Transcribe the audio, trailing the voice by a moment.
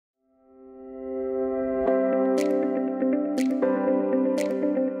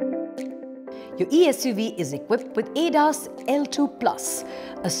Your eSUV is equipped with ADAS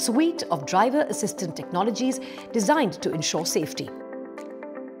L2+, a suite of driver assistant technologies designed to ensure safety.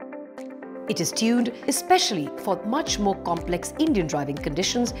 It is tuned especially for much more complex Indian driving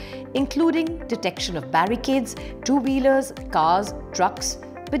conditions, including detection of barricades, two-wheelers, cars, trucks,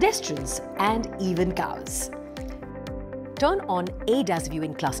 pedestrians, and even cows. Turn on ADAS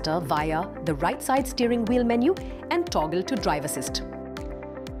viewing cluster via the right side steering wheel menu and toggle to drive assist.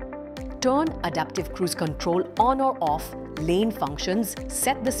 Turn adaptive cruise control on or off, lane functions,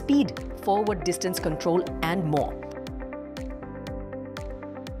 set the speed, forward distance control, and more.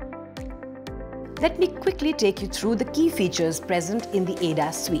 Let me quickly take you through the key features present in the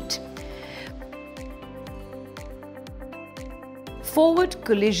ADAS suite. Forward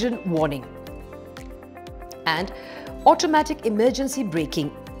collision warning and automatic emergency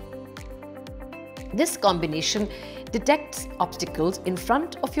braking. This combination detects obstacles in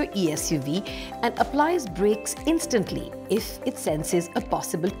front of your eSUV and applies brakes instantly if it senses a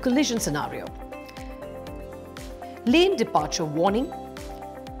possible collision scenario. Lane departure warning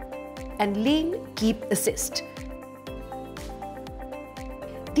and lane keep assist.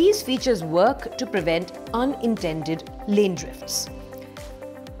 These features work to prevent unintended lane drifts.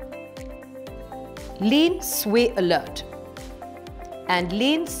 Lane sway alert and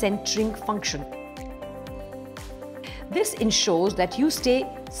lane centering function. This ensures that you stay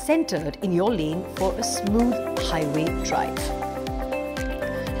centered in your lane for a smooth highway drive.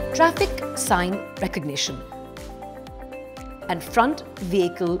 Traffic sign recognition and front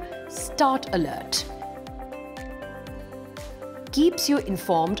vehicle start alert keeps you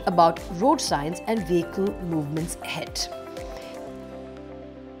informed about road signs and vehicle movements ahead.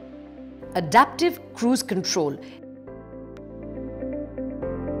 Adaptive cruise control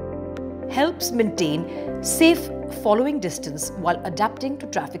helps maintain safe following distance while adapting to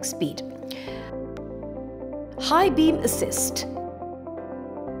traffic speed. High beam assist.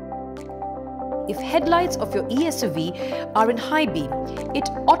 If headlights of your eSUV are in high beam, it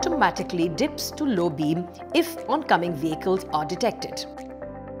automatically dips to low beam if oncoming vehicles are detected.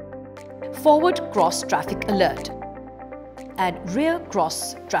 Forward cross traffic alert and rear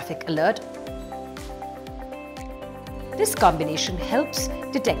cross traffic alert. This combination helps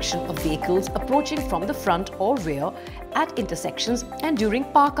detection of vehicles approaching from the front or rear at intersections and during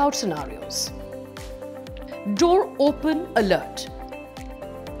park-out scenarios. Door open alert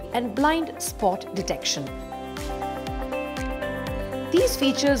and blind spot detection. These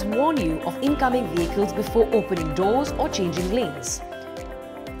features warn you of incoming vehicles before opening doors or changing lanes.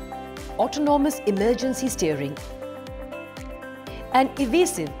 Autonomous emergency steering and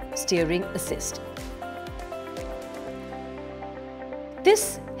evasive steering assist.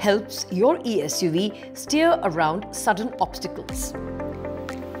 This helps your eSUV steer around sudden obstacles.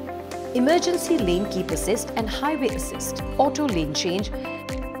 Emergency lane keep assist and highway assist, auto lane change.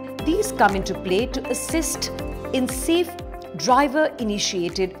 These come into play to assist in safe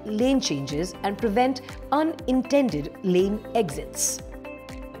driver-initiated lane changes and prevent unintended lane exits.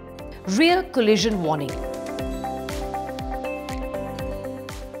 Rear collision warning.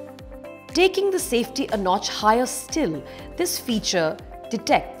 Taking the safety a notch higher still, this feature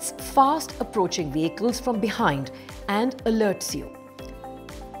detects fast approaching vehicles from behind and alerts you.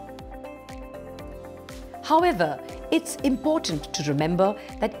 However, it's important to remember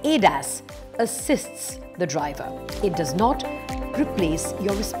that ADAS assists the driver. It does not replace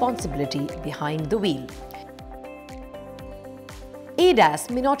your responsibility behind the wheel. ADAS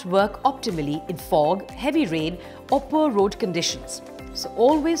may not work optimally in fog, heavy rain, or poor road conditions. So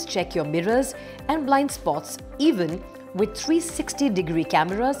always check your mirrors and blind spots even with 360-degree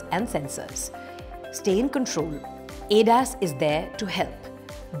cameras and sensors. Stay in control. ADAS is there to help,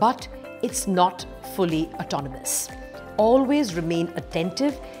 but it's not fully autonomous. Always remain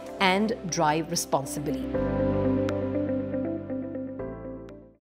attentive and drive responsibly.